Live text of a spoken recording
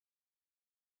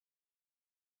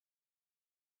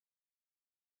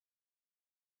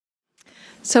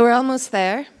So we're almost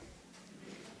there.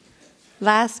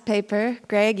 Last paper.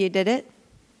 Greg, you did it.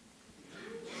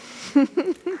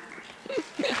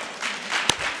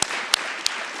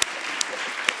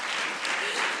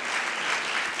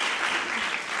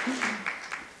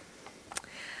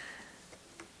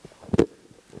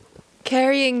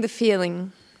 Carrying the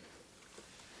feeling.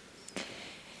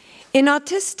 In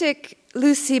autistic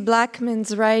Lucy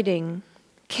Blackman's writing,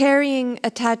 carrying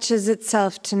attaches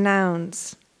itself to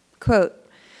nouns. Quote,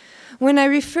 "When I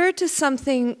refer to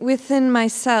something within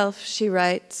myself," she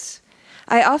writes,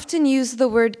 "I often use the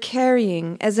word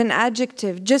carrying as an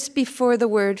adjective just before the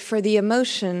word for the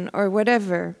emotion or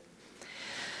whatever.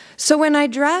 So when I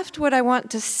draft what I want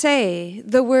to say,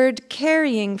 the word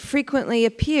carrying frequently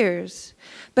appears,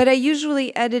 but I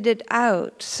usually edit it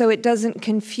out so it doesn't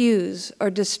confuse or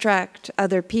distract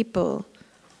other people.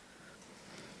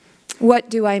 What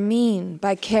do I mean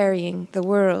by carrying the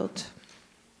world?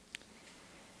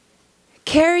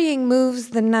 Carrying moves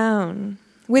the noun.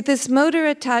 With this motor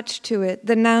attached to it,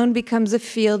 the noun becomes a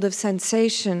field of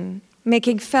sensation,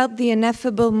 making felt the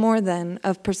ineffable more than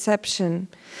of perception,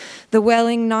 the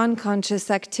welling non-conscious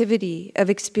activity of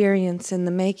experience in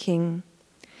the making.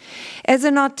 As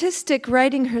an autistic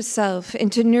writing herself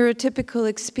into neurotypical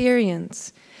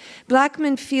experience,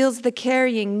 Blackman feels the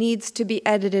carrying needs to be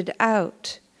edited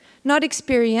out, not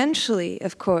experientially,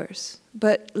 of course,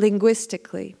 but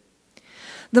linguistically.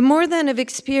 The more than of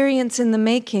experience in the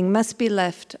making must be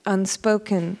left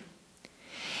unspoken.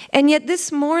 And yet this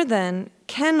more than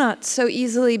cannot so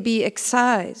easily be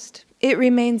excised. It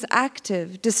remains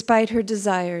active despite her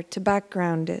desire to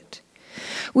background it.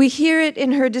 We hear it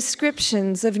in her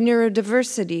descriptions of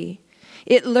neurodiversity.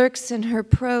 It lurks in her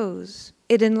prose.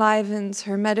 It enlivens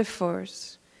her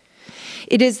metaphors.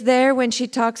 It is there when she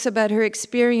talks about her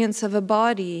experience of a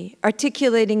body,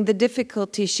 articulating the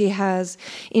difficulty she has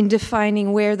in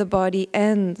defining where the body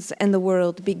ends and the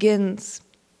world begins.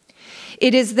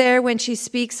 It is there when she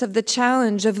speaks of the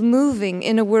challenge of moving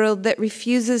in a world that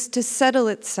refuses to settle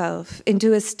itself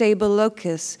into a stable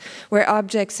locus where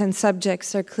objects and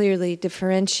subjects are clearly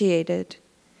differentiated.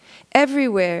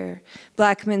 Everywhere,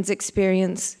 Blackman's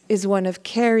experience is one of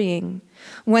carrying,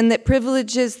 one that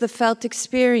privileges the felt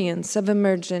experience of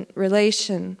emergent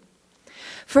relation.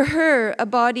 For her, a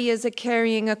body is a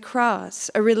carrying across,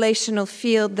 a relational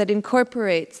field that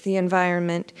incorporates the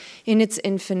environment in its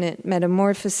infinite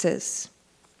metamorphosis.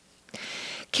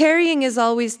 Carrying is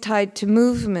always tied to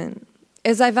movement.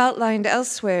 As I've outlined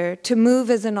elsewhere, to move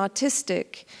as an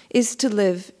autistic is to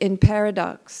live in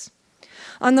paradox.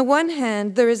 On the one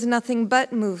hand, there is nothing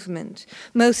but movement,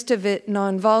 most of it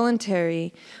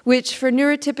non-voluntary, which for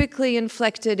neurotypically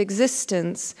inflected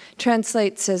existence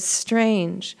translates as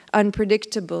strange,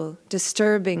 unpredictable,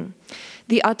 disturbing.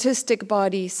 The autistic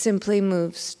body simply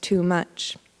moves too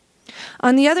much.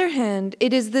 On the other hand,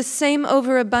 it is this same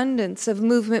overabundance of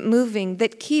movement moving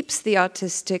that keeps the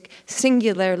autistic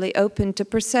singularly open to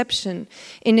perception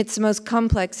in its most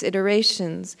complex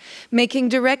iterations, making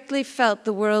directly felt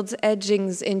the world's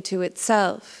edgings into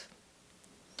itself.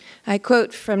 I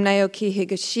quote from Naoki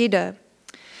Higashida,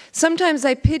 "Sometimes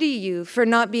I pity you for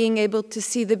not being able to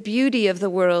see the beauty of the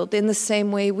world in the same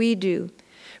way we do.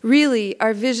 Really,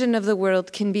 our vision of the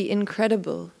world can be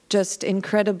incredible, just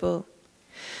incredible.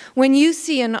 When you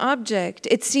see an object,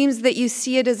 it seems that you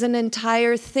see it as an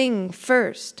entire thing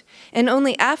first, and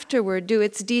only afterward do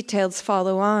its details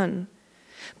follow on.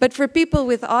 But for people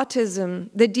with autism,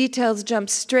 the details jump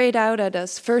straight out at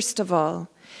us first of all,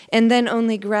 and then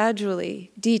only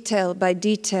gradually, detail by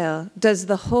detail, does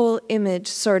the whole image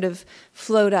sort of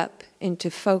float up into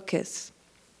focus."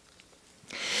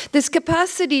 This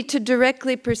capacity to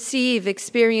directly perceive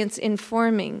experience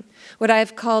informing, what I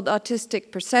have called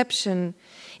autistic perception,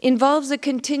 involves a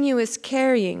continuous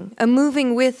carrying, a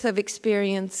moving with of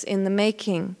experience in the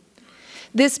making.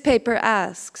 This paper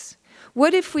asks,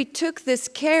 what if we took this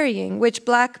carrying, which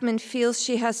Blackman feels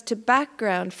she has to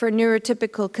background for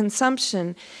neurotypical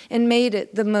consumption, and made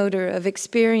it the motor of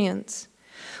experience?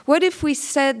 What if we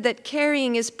said that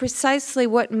carrying is precisely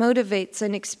what motivates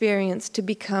an experience to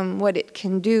become what it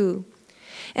can do?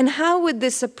 And how would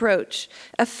this approach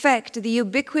affect the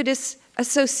ubiquitous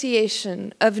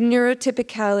association of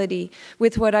neurotypicality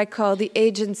with what I call the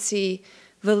agency,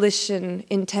 volition,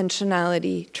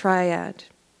 intentionality triad?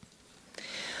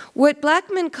 What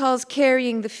Blackman calls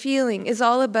carrying the feeling is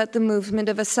all about the movement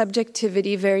of a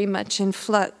subjectivity very much in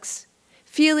flux.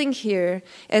 Feeling here,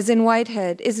 as in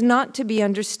Whitehead, is not to be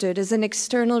understood as an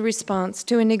external response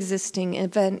to an existing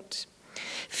event.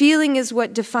 Feeling is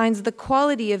what defines the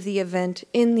quality of the event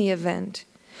in the event.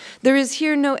 There is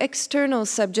here no external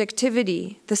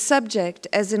subjectivity. The subject,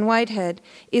 as in Whitehead,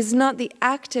 is not the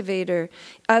activator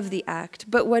of the act,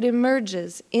 but what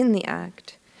emerges in the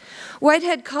act.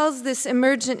 Whitehead calls this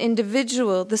emergent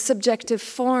individual the subjective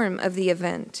form of the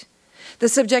event. The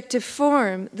subjective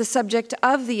form, the subject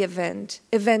of the event,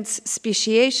 event's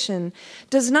speciation,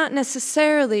 does not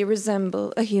necessarily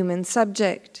resemble a human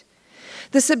subject.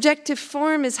 The subjective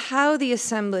form is how the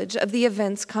assemblage of the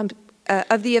event's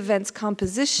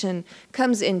composition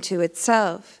comes into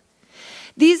itself.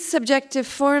 These subjective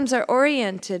forms are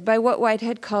oriented by what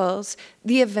Whitehead calls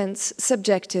the event's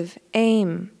subjective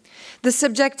aim. The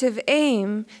subjective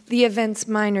aim, the event's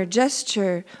minor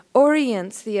gesture,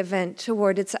 orients the event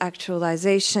toward its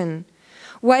actualization.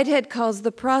 Whitehead calls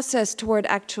the process toward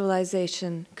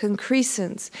actualization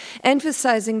concrescence,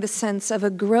 emphasizing the sense of a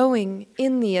growing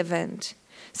in the event.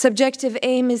 Subjective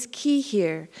aim is key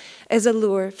here as a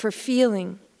lure for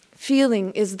feeling.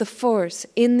 Feeling is the force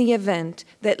in the event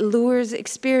that lures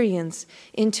experience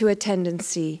into a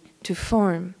tendency to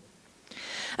form.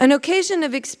 An occasion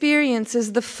of experience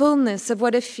is the fullness of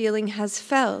what a feeling has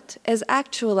felt as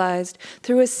actualized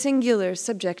through a singular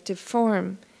subjective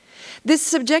form. This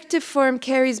subjective form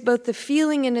carries both the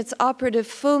feeling in its operative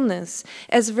fullness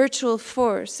as virtual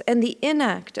force and the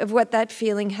inact of what that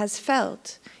feeling has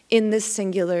felt in this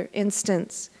singular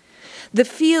instance. The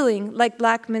feeling, like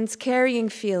Blackman's carrying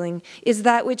feeling, is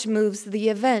that which moves the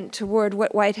event toward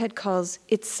what Whitehead calls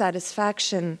its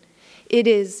satisfaction. It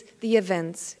is the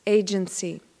event's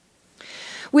agency.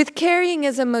 With carrying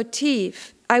as a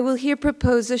motif, I will here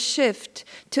propose a shift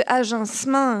to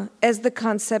agencement as the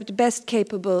concept best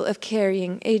capable of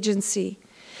carrying agency.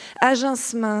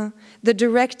 Agencement, the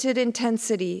directed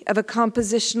intensity of a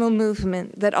compositional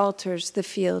movement that alters the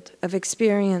field of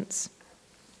experience.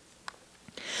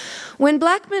 When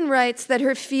Blackman writes that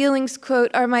her feelings,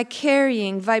 quote, are my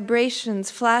carrying,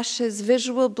 vibrations, flashes,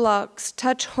 visual blocks,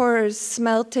 touch horrors,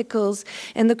 smell tickles,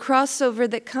 and the crossover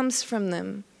that comes from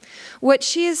them, what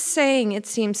she is saying, it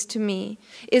seems to me,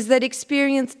 is that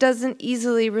experience doesn't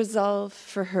easily resolve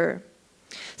for her.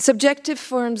 Subjective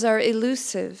forms are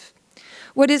elusive.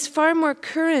 What is far more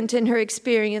current in her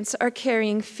experience are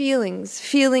carrying feelings,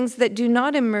 feelings that do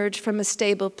not emerge from a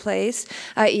stable place,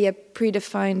 i.e. a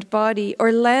predefined body,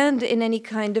 or land in any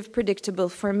kind of predictable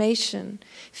formation.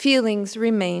 Feelings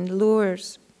remain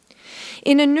lures.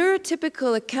 In a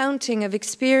neurotypical accounting of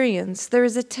experience, there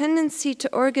is a tendency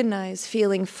to organize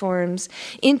feeling forms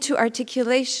into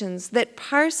articulations that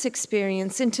parse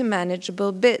experience into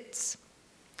manageable bits.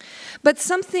 But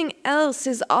something else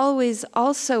is always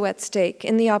also at stake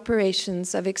in the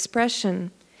operations of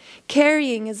expression.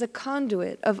 Carrying is a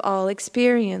conduit of all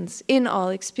experience, in all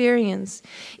experience.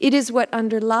 It is what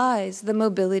underlies the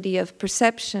mobility of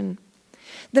perception.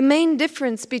 The main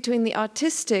difference between the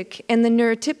autistic and the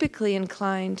neurotypically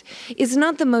inclined is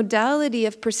not the modality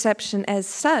of perception as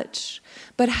such,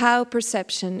 but how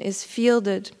perception is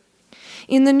fielded.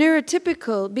 In the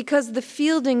neurotypical, because the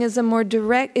fielding is more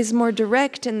direct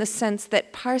in the sense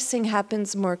that parsing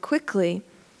happens more quickly,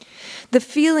 the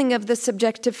feeling of the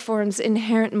subjective form's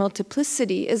inherent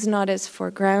multiplicity is not as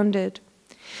foregrounded.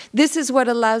 This is what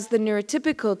allows the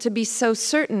neurotypical to be so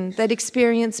certain that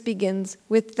experience begins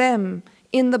with them,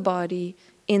 in the body,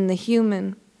 in the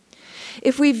human.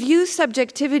 If we view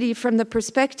subjectivity from the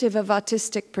perspective of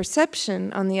autistic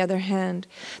perception, on the other hand,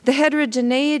 the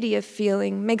heterogeneity of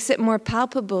feeling makes it more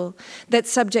palpable that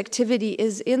subjectivity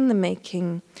is in the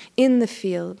making, in the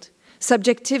field.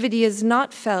 Subjectivity is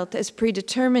not felt as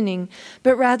predetermining,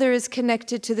 but rather is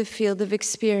connected to the field of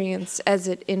experience as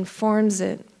it informs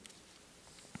it.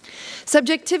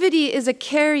 Subjectivity is a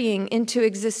carrying into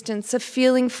existence of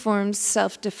feeling forms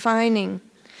self-defining.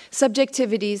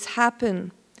 Subjectivities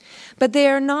happen. But they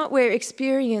are not where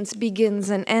experience begins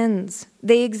and ends.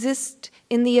 They exist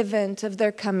in the event of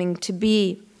their coming to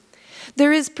be.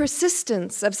 There is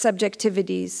persistence of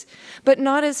subjectivities, but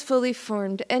not as fully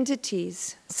formed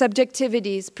entities.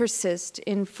 Subjectivities persist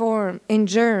in form, in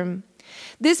germ.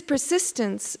 This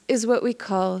persistence is what we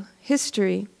call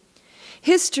history.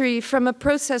 History, from a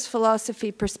process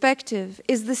philosophy perspective,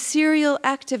 is the serial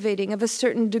activating of a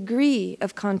certain degree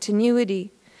of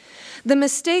continuity. The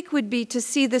mistake would be to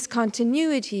see this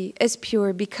continuity as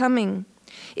pure becoming.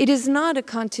 It is not a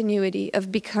continuity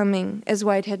of becoming, as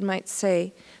Whitehead might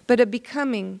say, but a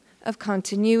becoming of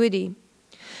continuity.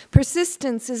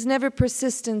 Persistence is never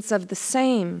persistence of the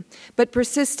same, but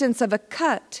persistence of a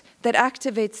cut that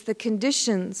activates the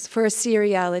conditions for a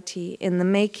seriality in the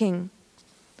making.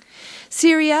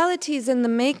 Serialities in the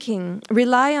making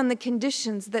rely on the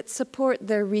conditions that support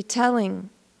their retelling.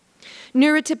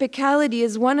 Neurotypicality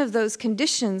is one of those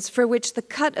conditions for which the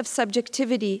cut of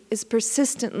subjectivity is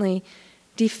persistently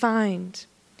defined.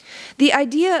 The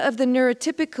idea of the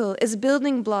neurotypical as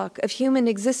building block of human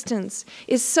existence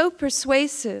is so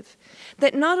persuasive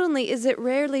that not only is it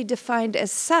rarely defined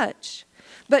as such,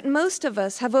 but most of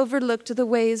us have overlooked the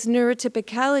ways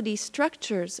neurotypicality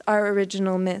structures our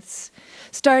original myths,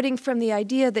 starting from the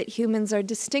idea that humans are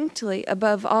distinctly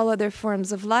above all other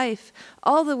forms of life,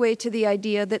 all the way to the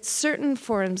idea that certain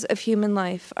forms of human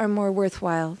life are more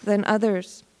worthwhile than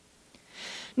others.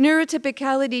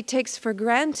 Neurotypicality takes for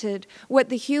granted what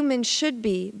the human should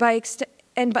be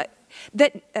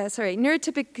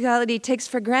neurotypicality takes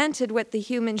for granted what the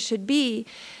human should be,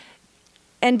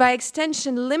 and by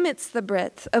extension limits the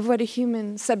breadth of what a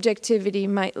human subjectivity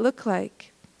might look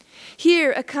like.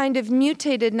 Here, a kind of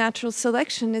mutated natural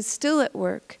selection is still at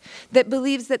work that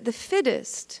believes that the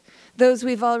fittest, those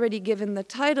we've already given the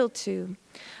title to,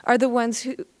 are the ones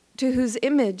to whose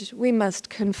image we must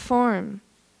conform.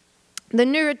 The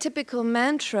neurotypical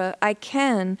mantra, I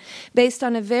can, based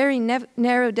on a very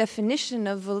narrow definition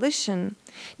of volition,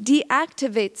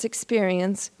 deactivates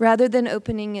experience rather than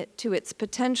opening it to its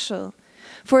potential.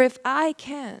 For if I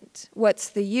can't, what's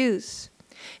the use?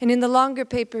 And in the longer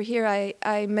paper here,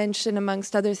 I mention,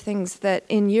 amongst other things, that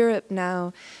in Europe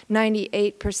now,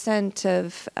 98%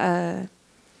 of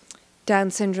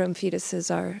Down syndrome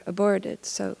fetuses are aborted.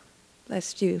 So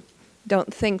lest you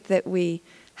don't think that we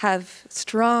have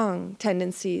strong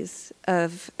tendencies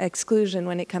of exclusion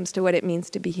when it comes to what it means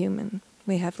to be human.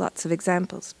 We have lots of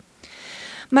examples.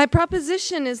 My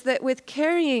proposition is that with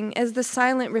carrying as the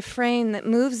silent refrain that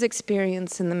moves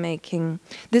experience in the making,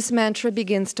 this mantra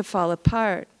begins to fall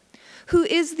apart. Who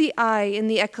is the I in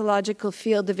the ecological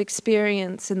field of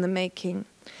experience in the making?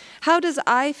 How does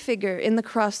I figure in the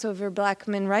crossover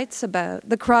Blackman writes about,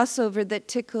 the crossover that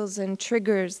tickles and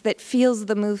triggers, that feels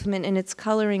the movement in its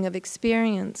coloring of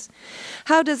experience?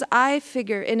 How does I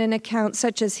figure in an account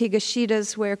such as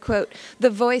Higashida's where, quote,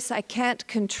 the voice I can't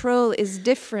control is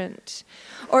different?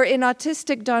 Or in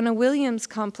autistic Donna Williams'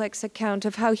 complex account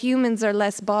of how humans are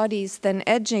less bodies than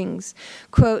edgings,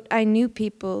 quote, I knew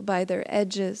people by their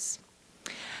edges.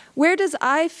 Where does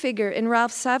I figure in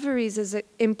Ralph Savary's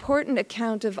important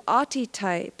account of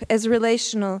autotype as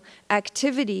relational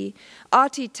activity,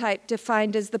 autotype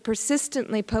defined as the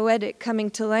persistently poetic coming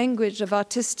to language of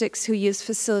autistics who use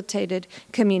facilitated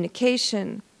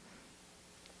communication?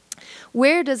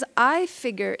 Where does I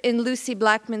figure in Lucy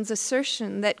Blackman's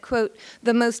assertion that, quote,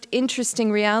 the most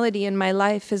interesting reality in my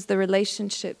life is the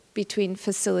relationship between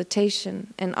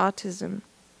facilitation and autism?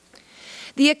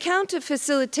 The account of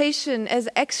facilitation as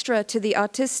extra to the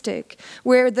autistic,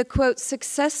 where the, quote,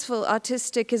 successful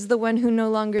autistic is the one who no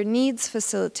longer needs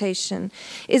facilitation,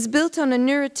 is built on a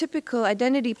neurotypical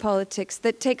identity politics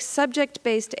that takes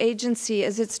subject-based agency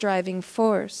as its driving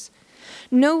force.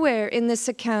 Nowhere in this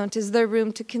account is there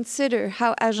room to consider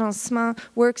how agencement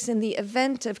works in the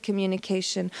event of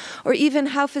communication, or even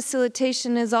how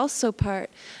facilitation is also part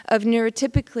of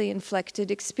neurotypically inflected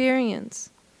experience.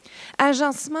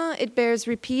 Agencement, it bears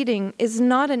repeating, is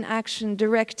not an action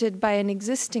directed by an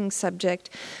existing subject,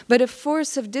 but a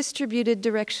force of distributed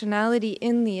directionality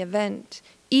in the event.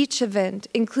 Each event,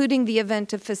 including the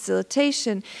event of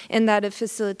facilitation and that of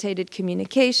facilitated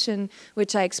communication,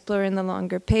 which I explore in the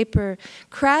longer paper,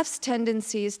 crafts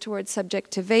tendencies toward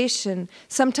subjectivation,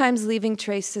 sometimes leaving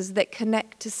traces that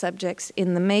connect to subjects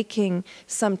in the making,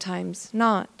 sometimes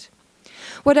not.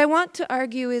 What I want to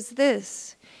argue is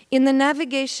this. In the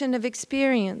navigation of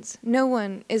experience, no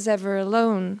one is ever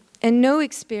alone, and no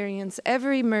experience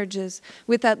ever emerges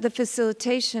without the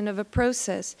facilitation of a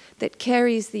process that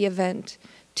carries the event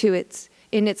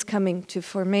in its coming to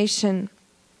formation.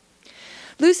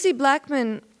 Lucy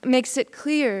Blackman makes it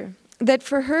clear that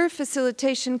for her,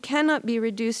 facilitation cannot be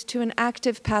reduced to an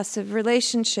active-passive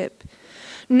relationship,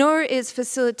 nor is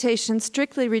facilitation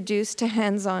strictly reduced to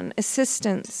hands-on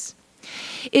assistance.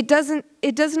 It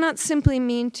does not simply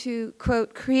mean to,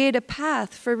 quote, create a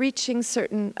path for reaching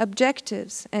certain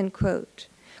objectives, end quote.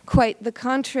 Quite the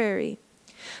contrary.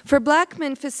 For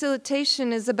Blackman,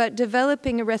 facilitation is about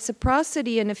developing a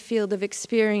reciprocity in a field of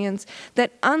experience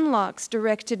that unlocks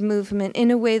directed movement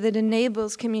in a way that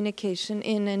enables communication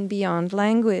in and beyond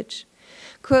language.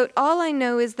 Quote, all I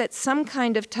know is that some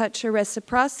kind of touch or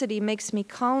reciprocity makes me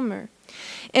calmer.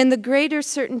 And the greater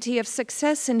certainty of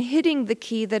success in hitting the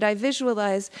key that I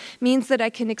visualize means that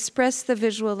I can express the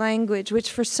visual language,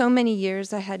 which for so many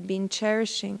years I had been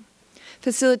cherishing.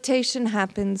 Facilitation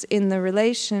happens in the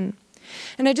relation.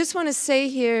 And I just want to say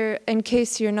here, in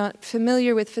case you're not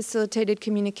familiar with facilitated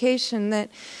communication, that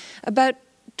about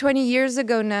 20 years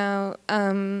ago now,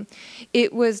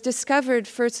 it was discovered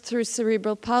first through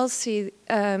cerebral palsy,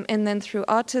 and then through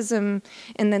autism,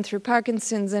 and then through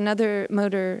Parkinson's and other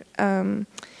motor and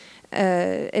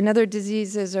other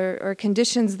diseases or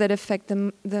conditions that affect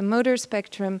the motor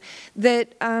spectrum,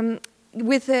 that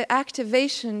with the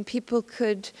activation, people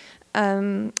could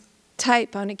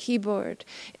type on a keyboard,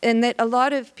 and that a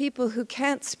lot of people who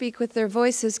can't speak with their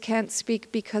voices can't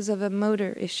speak because of a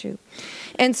motor issue.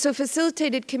 And so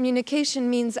facilitated communication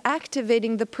means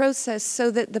activating the process so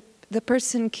that the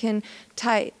person can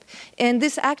type. And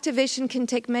this activation can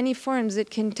take many forms.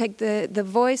 It can take the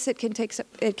voice, it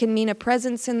can mean a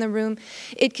presence in the room,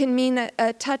 it can mean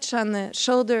a touch on the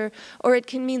shoulder, or it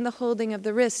can mean the holding of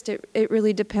the wrist. It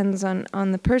really depends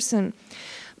on the person.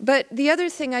 But the other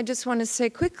thing I just want to say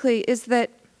quickly is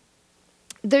that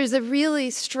there's a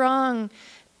really strong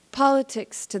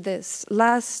politics to this.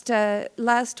 Last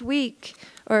week,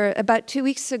 or about 2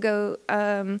 weeks ago,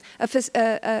 a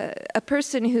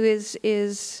person who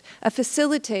is a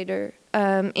facilitator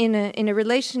in a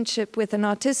relationship with an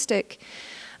autistic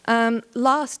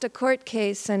lost a court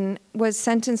case and was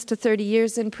sentenced to 30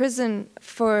 years in prison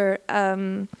for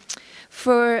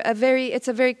it's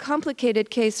a very complicated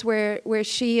case where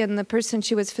she and the person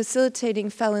she was facilitating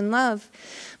fell in love.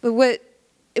 But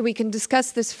we can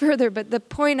discuss this further, but the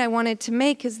point I wanted to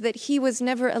make is that he was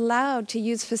never allowed to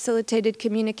use facilitated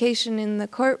communication in the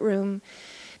courtroom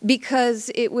because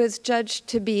it was judged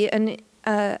to be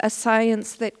a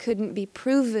science that couldn't be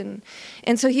proven.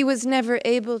 And so he was never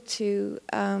able to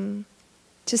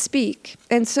speak.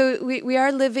 And so we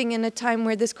are living in a time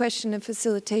where this question of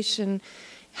facilitation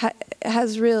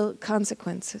has real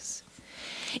consequences.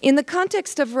 In the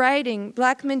context of writing,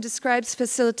 Blackman describes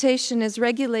facilitation as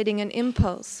regulating an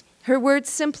impulse. Her words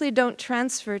simply don't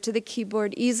transfer to the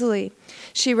keyboard easily.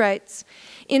 She writes,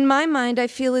 "In my mind, I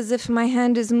feel as if my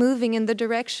hand is moving in the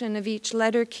direction of each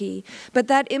letter key, but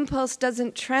that impulse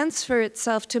doesn't transfer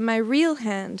itself to my real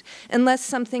hand unless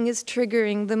something is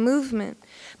triggering the movement.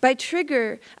 By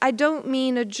trigger, I don't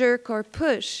mean a jerk or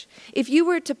push. If you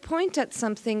were to point at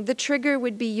something, the trigger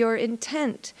would be your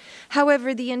intent.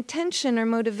 However, the intention or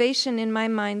motivation in my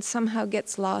mind somehow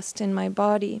gets lost in my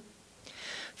body."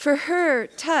 For her,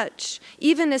 touch,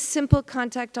 even a simple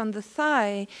contact on the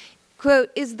thigh,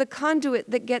 quote, "is the conduit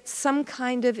that gets some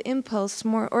kind of impulse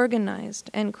more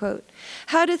organized," end quote.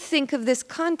 How to think of this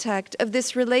contact, of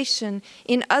this relation,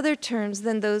 in other terms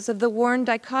than those of the worn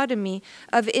dichotomy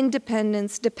of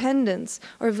independence, dependence,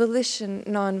 or volition,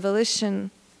 non-volition.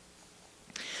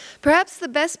 Perhaps the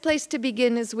best place to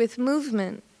begin is with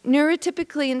movement.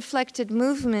 Neurotypically inflected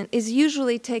movement is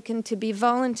usually taken to be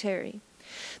voluntary.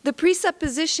 The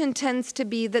presupposition tends to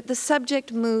be that the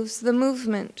subject moves the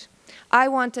movement. I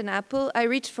want an apple, I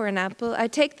reach for an apple, I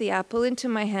take the apple into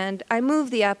my hand, I move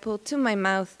the apple to my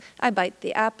mouth, I bite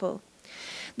the apple.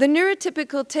 The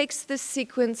neurotypical takes this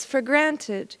sequence for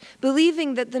granted,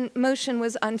 believing that the motion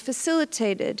was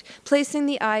unfacilitated, placing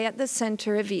the I at the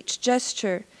center of each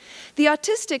gesture. The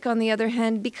autistic, on the other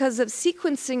hand, because of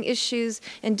sequencing issues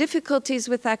and difficulties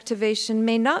with activation,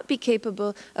 may not be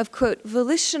capable of, quote,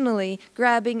 volitionally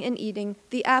grabbing and eating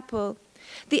the apple.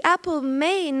 The apple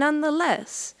may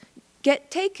nonetheless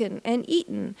get taken and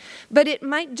eaten, but it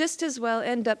might just as well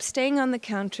end up staying on the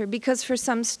counter because for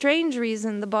some strange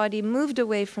reason the body moved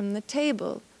away from the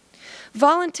table.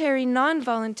 Voluntary,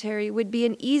 non-voluntary would be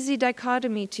an easy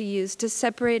dichotomy to use to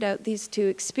separate out these two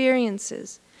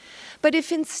experiences. But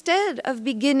if instead of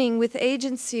beginning with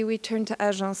agency we turn to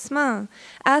agencement,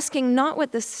 asking not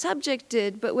what the subject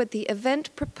did but what the event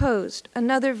proposed,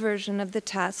 another version of the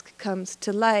task comes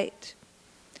to light.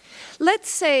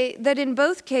 Let's say that in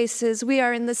both cases we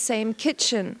are in the same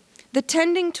kitchen, the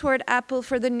tending toward apple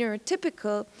for the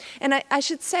neurotypical, and I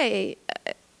should say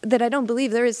that I don't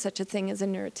believe there is such a thing as a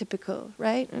neurotypical,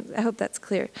 right? I hope that's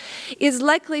clear, is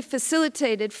likely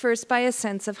facilitated first by a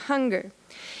sense of hunger.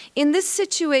 In this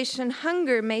situation,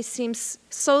 hunger may seem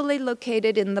solely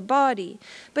located in the body,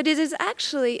 but it is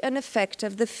actually an effect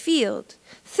of the field.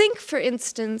 Think, for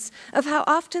instance, of how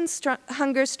often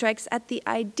hunger strikes at the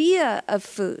idea of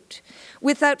food,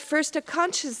 without first a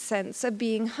conscious sense of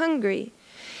being hungry.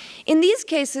 In these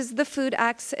cases, the food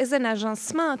acts as an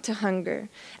agencement to hunger,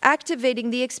 activating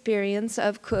the experience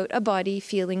of, quote, a body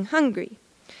feeling hungry.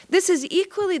 This is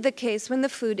equally the case when the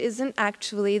food isn't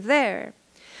actually there.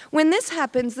 When this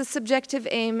happens, the subjective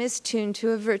aim is tuned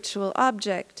to a virtual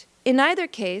object. In either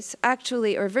case,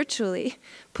 actually or virtually,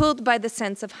 pulled by the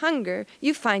sense of hunger,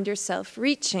 you find yourself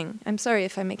reaching. I'm sorry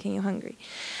if I'm making you hungry.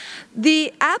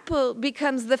 The apple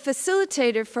becomes the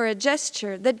facilitator for a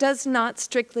gesture that does not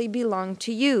strictly belong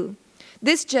to you.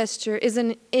 This gesture is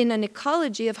in an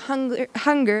ecology of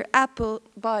hunger apple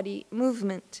body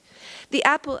movement. The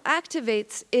apple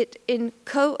activates it in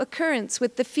co-occurrence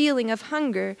with the feeling of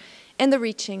hunger, and the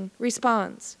reaching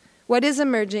responds. What is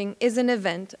emerging is an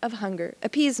event of hunger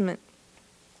appeasement.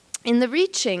 In the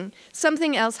reaching,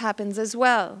 something else happens as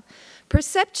well.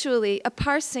 Perceptually, a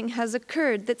parsing has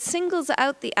occurred that singles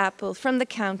out the apple from the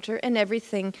counter and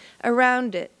everything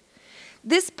around it.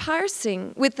 This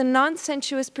parsing, with the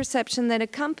non-sensuous perception that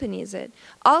accompanies it,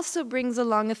 also brings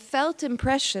along a felt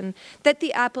impression that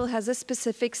the apple has a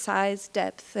specific size,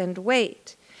 depth, and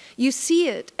weight. You see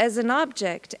it as an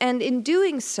object, and in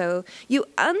doing so, you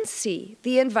unsee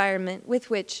the environment with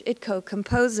which it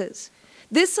co-composes.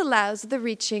 This allows the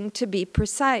reaching to be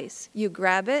precise. You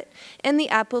grab it, and the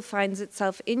apple finds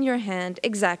itself in your hand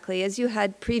exactly as you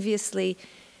had previously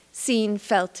seen,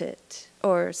 felt it,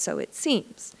 or so it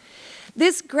seems.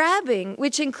 This grabbing,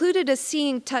 which included a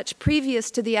seeing touch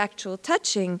previous to the actual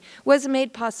touching, was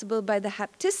made possible by the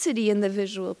hapticity in the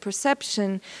visual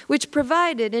perception, which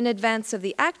provided, in advance of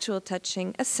the actual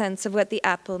touching, a sense of what the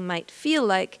apple might feel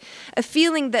like, a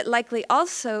feeling that likely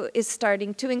also is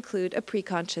starting to include a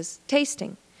preconscious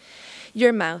tasting.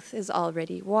 Your mouth is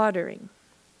already watering.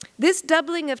 This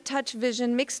doubling of touch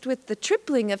vision mixed with the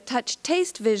tripling of touch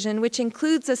taste vision, which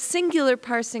includes a singular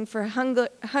parsing for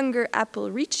hunger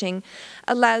apple reaching,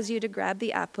 allows you to grab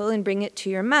the apple and bring it to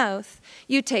your mouth.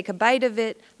 You take a bite of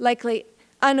it, likely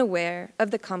unaware of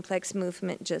the complex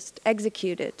movement just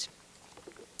executed.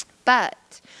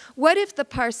 But what if the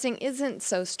parsing isn't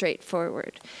so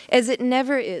straightforward, as it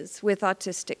never is with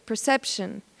autistic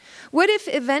perception? What if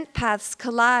event paths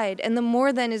collide and the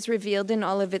more than is revealed in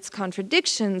all of its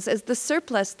contradictions as the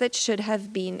surplus that should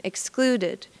have been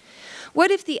excluded?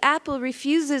 What if the apple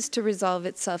refuses to resolve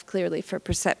itself clearly for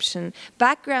perception,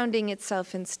 backgrounding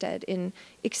itself instead in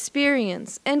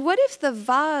experience? And what if the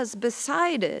vase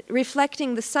beside it,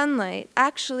 reflecting the sunlight,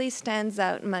 actually stands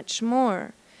out much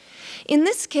more? In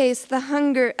this case, the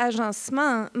hunger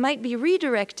agencement might be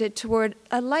redirected toward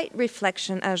a light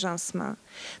reflection agencement,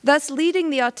 thus leading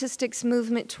the autistic's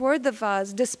movement toward the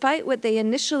vase despite what they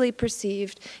initially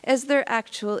perceived as their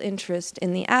actual interest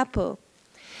in the apple.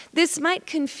 This might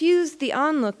confuse the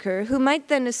onlooker, who might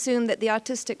then assume that the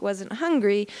autistic wasn't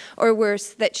hungry, or worse,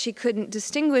 that she couldn't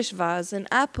distinguish vase and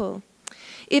apple.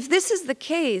 If this is the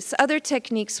case, other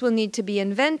techniques will need to be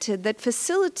invented that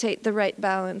facilitate the right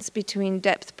balance between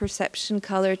depth, perception,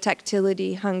 color,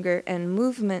 tactility, hunger, and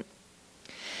movement.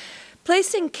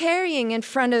 Placing carrying in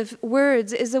front of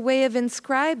words is a way of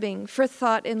inscribing for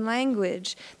thought and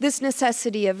language this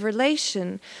necessity of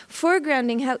relation,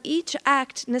 foregrounding how each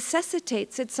act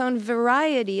necessitates its own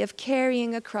variety of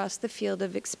carrying across the field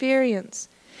of experience.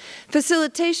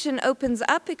 Facilitation opens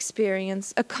up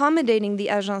experience, accommodating the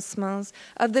agencements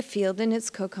of the field in its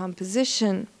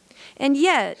co-composition. And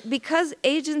yet, because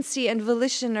agency and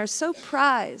volition are so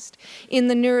prized in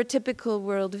the neurotypical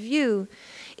worldview,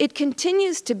 it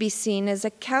continues to be seen as a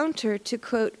counter to,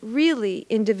 quote, really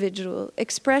individual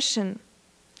expression.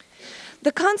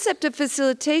 The concept of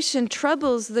facilitation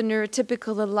troubles the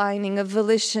neurotypical aligning of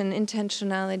volition,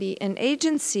 intentionality, and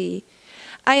agency.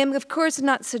 I am, of course,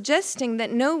 not suggesting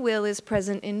that no will is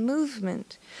present in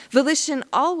movement. Volition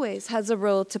always has a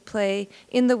role to play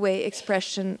in the way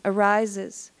expression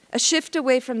arises. A shift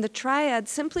away from the triad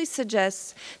simply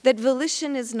suggests that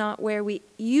volition is not where we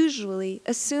usually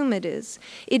assume it is.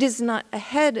 It is not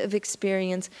ahead of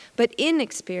experience, but in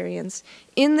experience,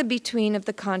 in the between of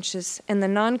the conscious and the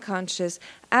non-conscious,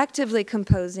 actively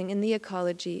composing in the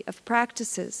ecology of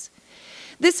practices.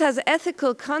 This has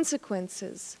ethical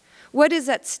consequences. What is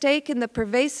at stake in the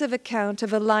pervasive account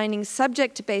of aligning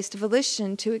subject-based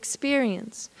volition to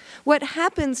experience? What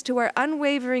happens to our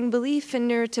unwavering belief in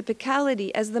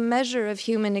neurotypicality as the measure of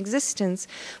human existence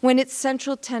when its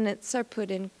central tenets are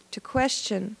put into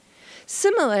question?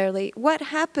 Similarly, what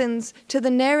happens to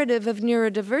the narrative of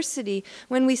neurodiversity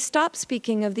when we stop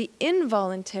speaking of the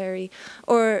involuntary,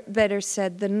 or better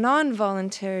said, the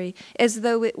non-voluntary, as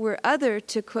though it were other,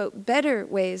 to quote, better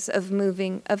ways of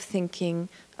moving, of thinking,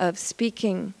 of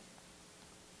speaking?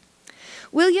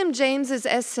 William James's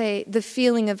essay, The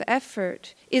Feeling of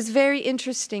Effort, is very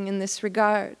interesting in this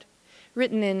regard.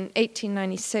 Written in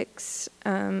 1896,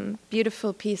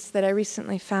 beautiful piece that I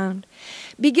recently found.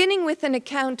 Beginning with an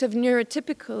account of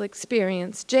neurotypical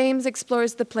experience, James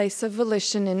explores the place of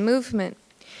volition in movement.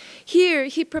 Here,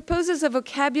 he proposes a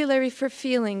vocabulary for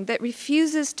feeling that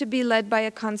refuses to be led by a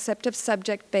concept of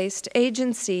subject-based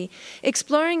agency,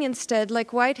 exploring instead,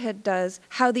 like Whitehead does,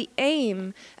 how the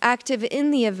aim, active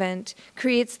in the event,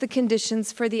 creates the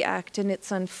conditions for the act and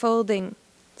its unfolding.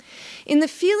 In the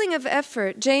feeling of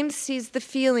effort, James sees the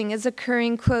feeling as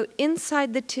occurring, quote,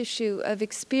 inside the tissue of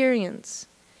experience,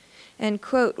 end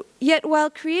quote. Yet while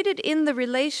created in the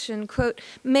relation, quote,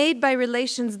 made by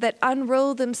relations that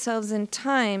unroll themselves in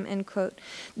time, end quote,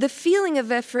 the feeling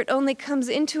of effort only comes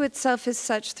into itself as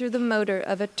such through the motor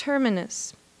of a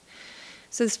terminus.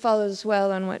 So this follows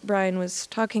well on what Brian was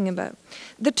talking about.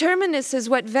 The terminus is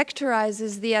what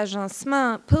vectorizes the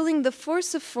agencement, pulling the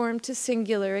force of form to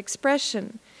singular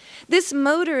expression. This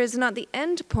motor is not the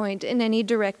end point in any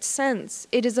direct sense.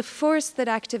 It is a force that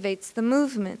activates the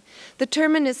movement. The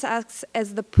terminus acts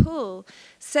as the pull,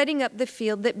 setting up the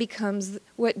field that becomes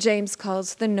what James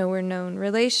calls the knower-known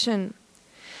relation.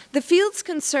 The field's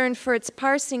concern for its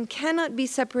parsing cannot be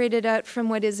separated out from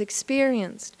what is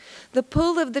experienced. The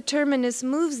pull of the terminus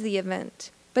moves the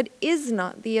event, but is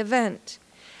not the event.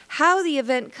 How the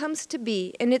event comes to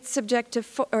be in its subjective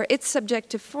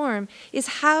form is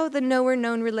how the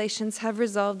knower-known relations have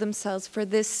resolved themselves for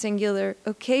this singular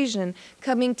occasion,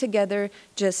 coming together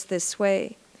just this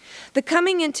way. The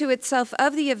coming into itself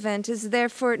of the event is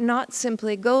therefore not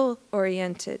simply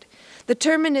goal-oriented. The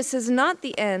terminus is not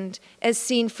the end as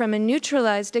seen from a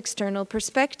neutralized external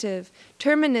perspective.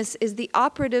 Terminus is the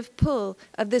operative pull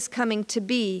of this coming to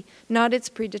be, not its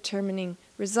predetermining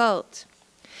result.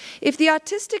 If the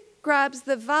autistic grabs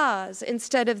the vase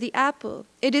instead of the apple,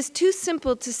 it is too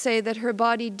simple to say that her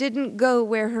body didn't go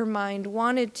where her mind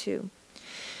wanted to,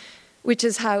 which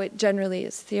is how it generally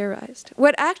is theorized.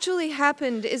 What actually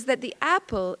happened is that the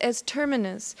apple, as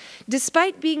terminus,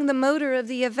 despite being the motor of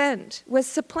the event, was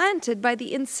supplanted by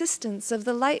the insistence of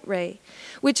the light ray,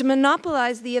 which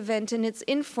monopolized the event in its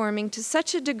informing to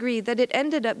such a degree that it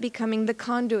ended up becoming the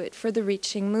conduit for the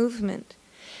reaching movement.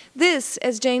 This,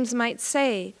 as James might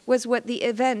say, was what the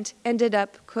event ended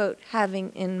up, quote,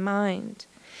 having in mind.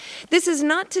 This is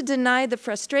not to deny the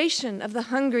frustration of the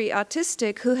hungry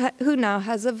autistic who now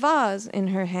has a vase in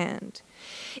her hand.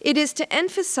 It is to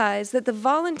emphasize that the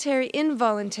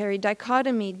voluntary-involuntary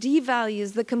dichotomy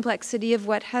devalues the complexity of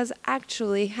what has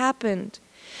actually happened.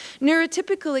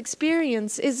 Neurotypical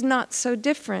experience is not so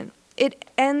different.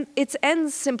 Its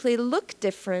ends simply look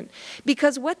different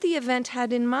because what the event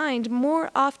had in mind more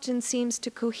often seems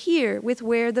to cohere with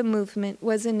where the movement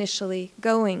was initially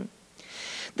going.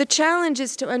 The challenge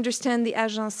is to understand the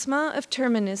agencement of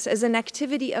terminus as an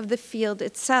activity of the field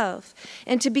itself,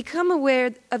 and to become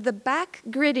aware of the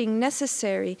back-gridding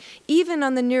necessary, even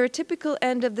on the neurotypical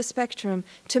end of the spectrum,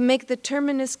 to make the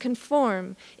terminus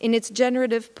conform in its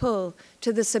generative pull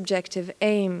to the subjective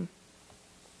aim.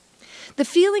 The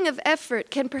feeling of effort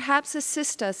can perhaps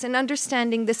assist us in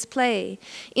understanding this play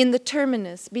in the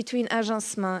terminus between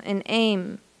agencement and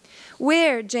aim.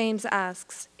 Where, James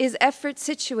asks, is effort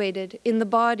situated in the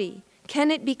body? Can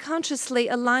it be consciously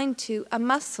aligned to a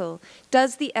muscle?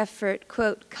 Does the effort,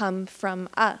 quote, come from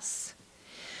us?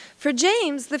 For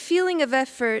James, the feeling of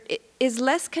effort is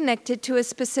less connected to a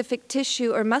specific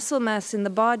tissue or muscle mass in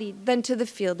the body than to the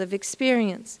field of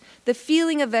experience. The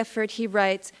feeling of effort, he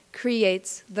writes,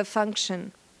 creates the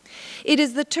function. It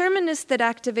is the terminus that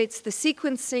activates the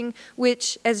sequencing,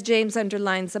 which, as James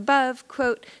underlines above,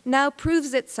 quote, now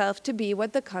proves itself to be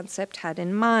what the concept had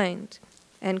in mind.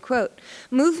 End quote.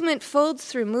 Movement folds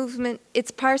through movement,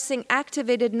 its parsing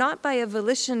activated not by a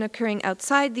volition occurring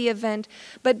outside the event,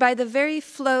 but by the very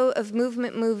flow of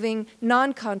movement moving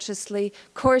non-consciously,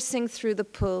 coursing through the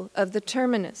pull of the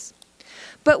terminus.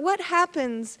 But what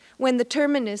happens when the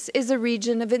terminus is a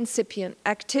region of incipient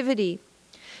activity?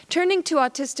 Turning to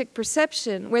autistic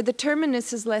perception, where the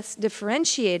terminus is less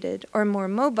differentiated or more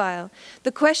mobile,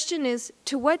 the question is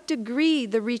to what degree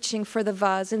the reaching for the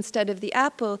vase instead of the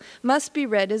apple must be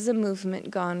read as a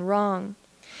movement gone wrong.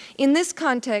 In this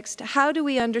context, how do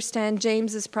we understand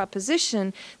James's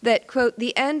proposition that, quote,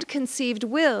 the end conceived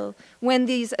will, when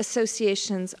these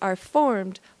associations are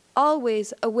formed,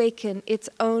 always awaken its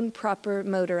own proper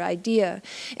motor idea?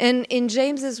 And in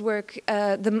James's work,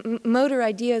 the motor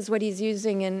idea is what he's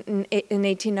using in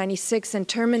 1896, and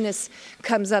terminus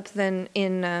comes up then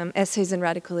in Essays in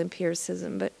Radical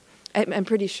Empiricism, but I'm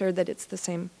pretty sure that it's the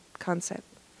same concept,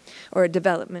 or a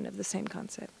development of the same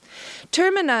concept.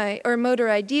 Termini, or motor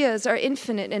ideas, are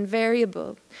infinite and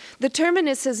variable. The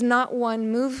terminus is not one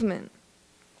movement,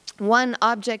 one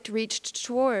object reached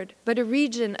toward, but a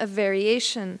region of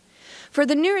variation. For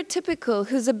the neurotypical,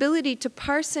 whose ability to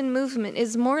parse in movement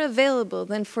is more available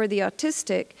than for the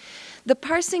autistic, the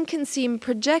parsing can seem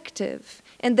projective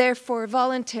and therefore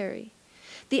voluntary.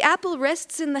 The apple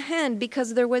rests in the hand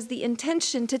because there was the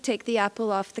intention to take the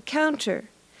apple off the counter.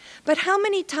 But how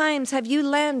many times have you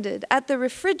landed at the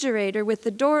refrigerator with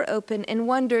the door open and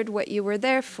wondered what you were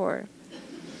there for?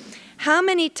 How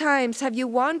many times have you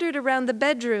wandered around the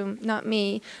bedroom, not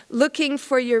me, looking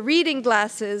for your reading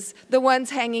glasses, the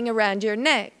ones hanging around your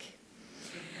neck?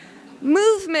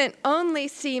 Movement only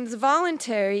seems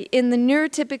voluntary in the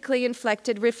neurotypically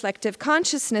inflected reflective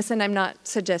consciousness, and I'm not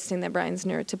suggesting that Brian's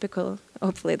neurotypical.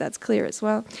 Hopefully that's clear as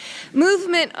well.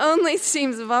 Movement only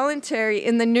seems voluntary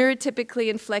in the neurotypically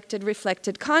inflected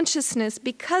reflected consciousness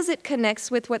because it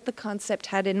connects with what the concept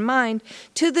had in mind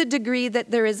to the degree that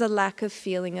there is a lack of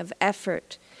feeling of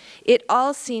effort. It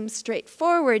all seems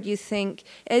straightforward, you think,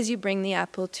 as you bring the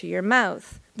apple to your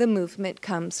mouth. The movement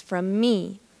comes from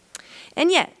me.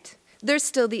 And yet, there's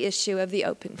still the issue of the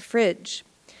open fridge.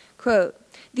 Quote,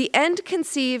 "The end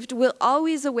conceived will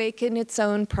always awaken its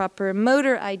own proper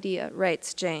motor idea,"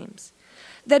 writes James.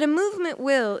 That a movement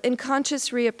will, in conscious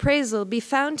reappraisal, be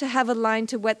found to have a line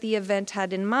to what the event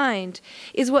had in mind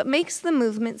is what makes the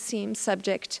movement seem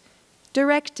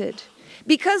subject-directed.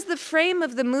 Because the frame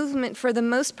of the movement for the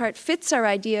most part fits our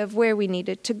idea of where we need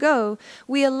it to go,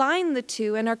 we align the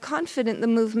two and are confident the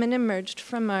movement emerged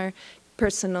from our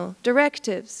personal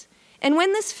directives. And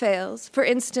when this fails, for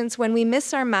instance, when we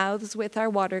miss our mouths with our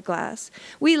water glass,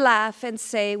 we laugh and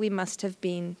say we must have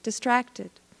been distracted.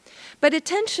 But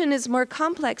attention is more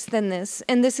complex than this,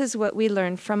 and this is what we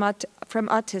learn from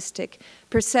autistic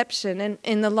perception. And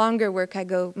in the longer work, I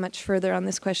go much further on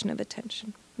this question of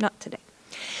attention. Not today.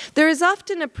 There is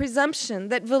often a presumption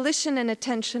that volition and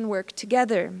attention work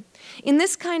together. In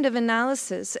this kind of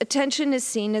analysis, attention is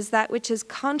seen as that which is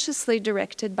consciously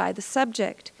directed by the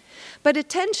subject. But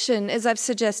attention, as I've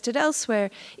suggested elsewhere,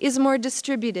 is more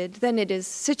distributed than it is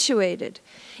situated.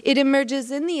 It emerges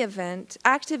in the event,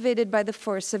 activated by the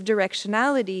force of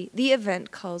directionality the event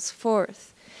calls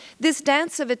forth. This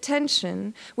dance of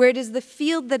attention, where it is the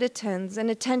field that attends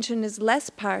and attention is less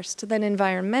parsed than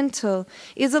environmental,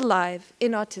 is alive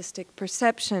in autistic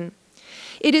perception.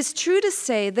 It is true to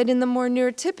say that in the more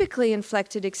neurotypically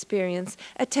inflected experience,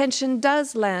 attention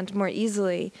does land more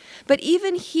easily. But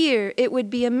even here, it would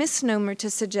be a misnomer to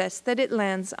suggest that it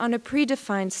lands on a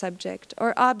predefined subject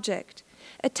or object.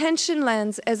 Attention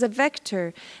lands as a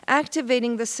vector,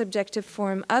 activating the subjective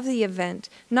form of the event,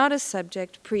 not a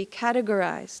subject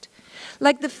pre-categorized.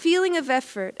 Like the feeling of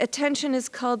effort, attention is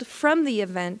called from the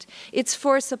event, its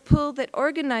force a pull that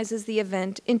organizes the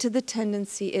event into the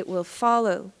tendency it will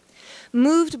follow.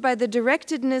 Moved by the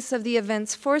directedness of the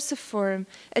event's force of form,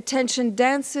 attention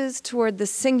dances toward the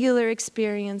singular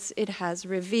experience it has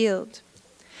revealed.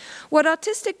 What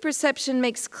autistic perception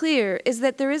makes clear is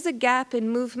that there is a gap in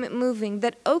movement moving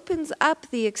that opens up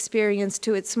the experience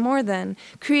to its more than,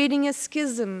 creating a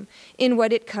schism in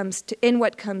what comes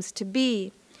to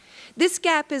be. This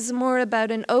gap is more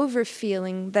about an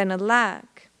overfeeling than a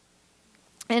lack.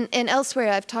 And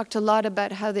elsewhere, I've talked a lot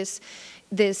about how this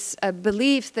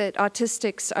belief that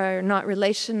autistics are not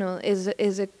relational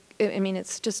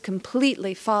it's just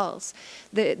completely false.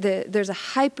 There's a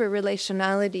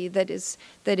hyper-relationality that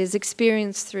is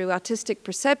experienced through autistic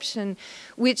perception,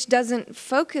 which doesn't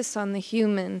focus on the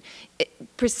human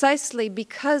precisely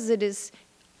because it is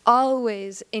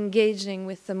always engaging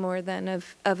with the more than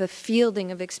of a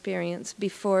fielding of experience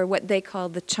before what they call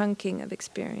the chunking of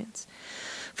experience.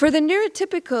 For the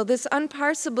neurotypical, this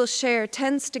unparsable share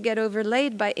tends to get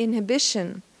overlaid by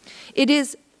inhibition. It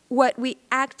is what we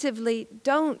actively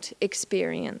don't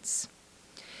experience.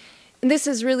 And this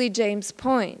is really James'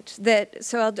 point.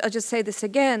 So I'll just say this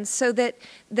again. So that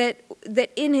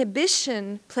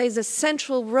inhibition plays a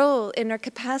central role in our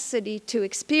capacity to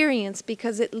experience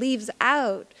because it leaves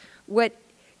out what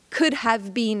could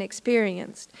have been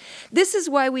experienced. This is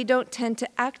why we don't tend to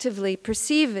actively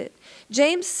perceive it.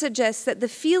 James suggests that the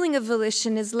feeling of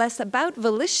volition is less about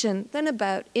volition than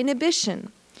about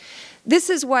inhibition. This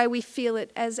is why we feel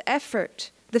it as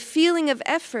effort. The feeling of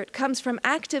effort comes from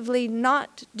actively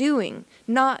not doing,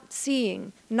 not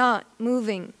seeing, not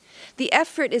moving. The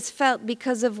effort is felt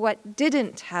because of what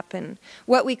didn't happen.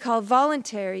 What we call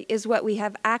voluntary is what we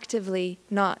have actively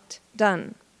not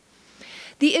done.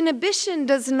 The inhibition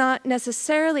does not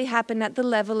necessarily happen at the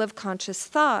level of conscious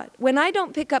thought. When I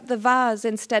don't pick up the vase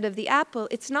instead of the apple,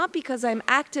 it's not because I'm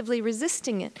actively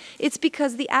resisting it. It's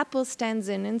because the apple stands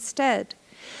in instead.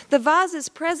 The vase's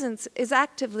presence is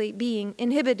actively being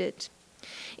inhibited.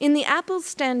 In the apple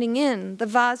standing in, the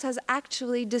vase has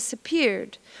actually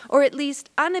disappeared, or at least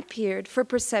unappeared for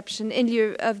perception in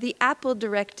lieu of the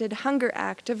apple-directed hunger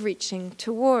act of reaching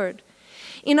toward.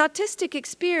 In autistic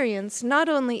experience, not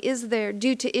only is there,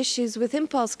 due to issues with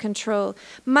impulse control,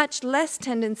 much less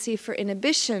tendency for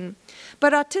inhibition,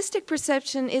 but autistic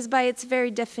perception is by its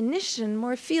very definition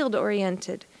more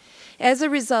field-oriented. As a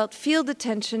result, field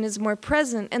attention is more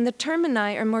present and the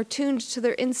termini are more tuned to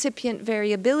their incipient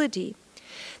variability.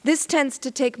 This tends to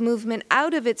take movement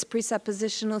out of its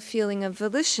presuppositional feeling of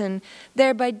volition,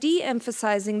 thereby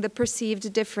de-emphasizing the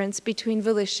perceived difference between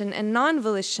volition and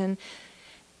non-volition,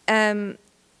 the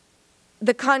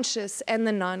conscious and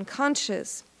the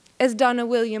non-conscious. As Donna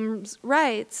Williams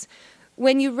writes,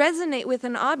 when you resonate with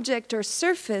an object or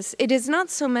surface, it is not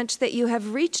so much that you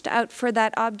have reached out for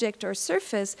that object or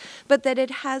surface, but that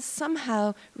it has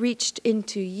somehow reached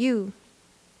into you.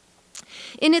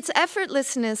 In its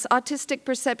effortlessness, autistic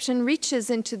perception reaches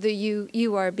into the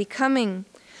you are becoming.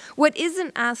 What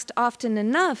isn't asked often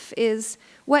enough is,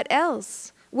 what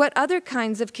else? What other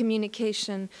kinds of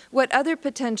communication, what other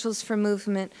potentials for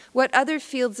movement, what other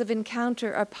fields of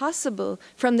encounter are possible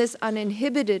from this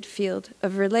uninhibited field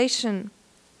of relation?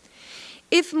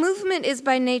 If movement is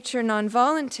by nature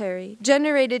non-voluntary,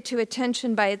 generated to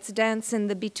attention by its dance in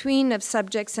the between of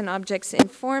subjects and objects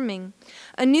informing,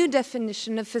 a new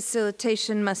definition of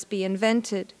facilitation must be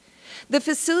invented. The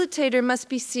facilitator must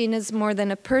be seen as more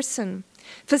than a person.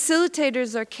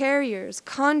 Facilitators are carriers,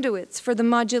 conduits for the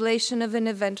modulation of an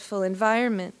eventful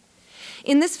environment.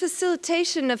 In this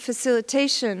facilitation of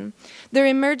facilitation, there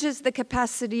emerges the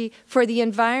capacity for the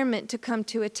environment to come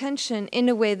to attention in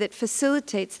a way that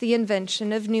facilitates the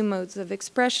invention of new modes of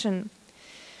expression.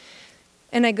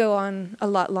 And I go on a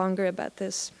lot longer about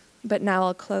this, but now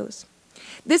I'll close.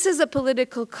 This is a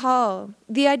political call.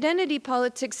 The identity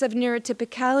politics of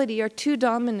neurotypicality are too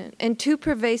dominant and too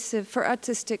pervasive for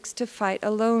autistics to fight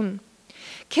alone.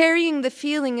 Carrying the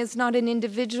feeling is not an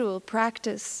individual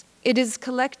practice. It is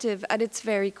collective at its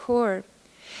very core.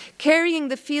 Carrying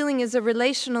the feeling is a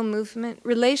relational movement,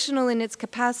 relational in its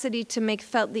capacity to make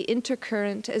felt the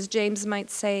intercurrent, as James might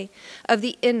say, of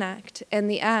the inact and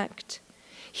the act.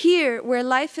 Here, where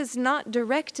life is not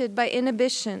directed by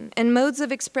inhibition and modes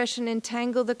of expression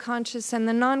entangle the conscious and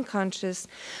the non-conscious,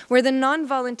 where the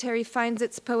non-voluntary finds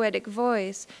its poetic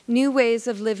voice, new ways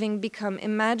of living become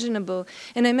imaginable.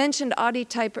 And I mentioned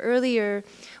Audiotype earlier.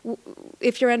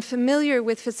 If you're unfamiliar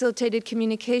with facilitated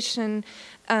communication,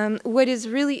 what is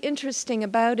really interesting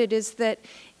about it is that,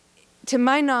 to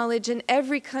my knowledge, in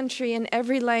every country, in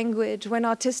every language, when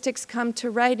autistics come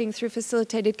to writing through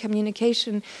facilitated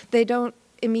communication, they don't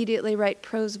immediately write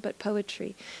prose but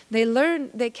poetry.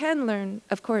 They can learn,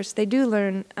 of course, they do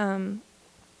learn,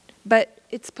 but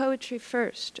it's poetry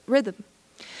first, rhythm.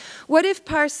 What if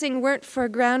parsing weren't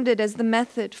foregrounded as the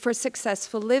method for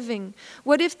successful living?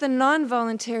 What if the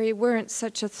non-voluntary weren't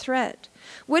such a threat?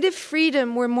 What if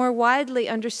freedom were more widely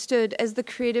understood as the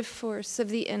creative force of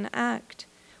the inact?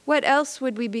 What else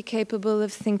would we be capable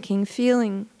of thinking,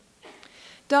 feeling?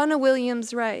 Donna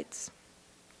Williams writes,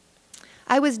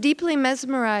 I was deeply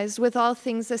mesmerized with all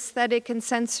things aesthetic and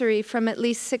sensory from at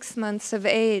least 6 months of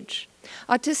age.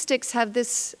 Autistics have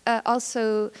this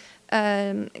also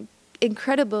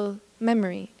incredible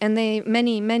memory, and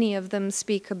many of them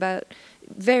speak about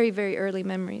very, very early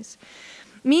memories.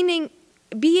 Being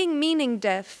meaning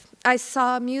deaf, I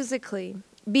saw musically.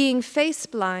 Being face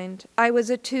blind, I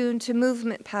was attuned to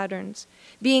movement patterns.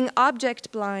 Being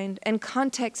object blind and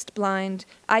context blind,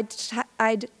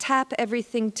 I'd tap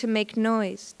everything to make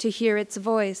noise, to hear its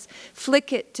voice,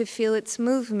 flick it to feel its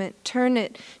movement, turn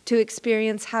it to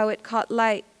experience how it caught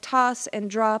light, toss and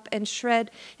drop and shred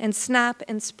and snap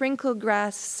and sprinkle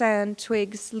grass, sand,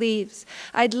 twigs, leaves.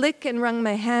 I'd lick and wrung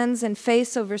my hands and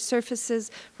face over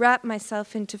surfaces, wrap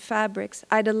myself into fabrics.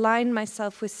 I'd align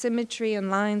myself with symmetry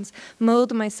and lines,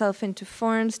 mold myself into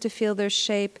forms to feel their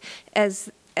shape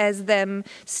as them,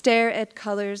 stare at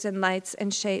colors and lights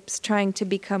and shapes, trying to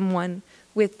become one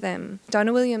with them.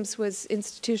 Donna Williams was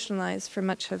institutionalized for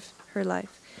much of her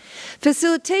life.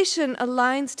 Facilitation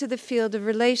aligns to the field of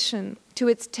relation, to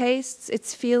its tastes,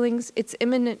 its feelings, its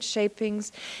immanent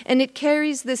shapings, and it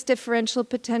carries this differential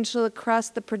potential across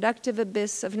the productive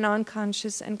abyss of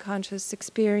non-conscious and conscious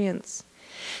experience.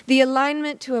 The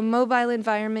alignment to a mobile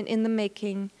environment in the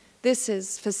making, this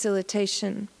is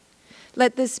facilitation.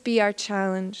 Let this be our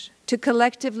challenge, to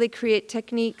collectively create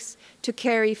techniques to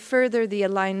carry further the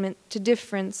alignment to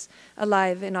difference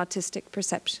alive in autistic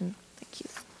perception.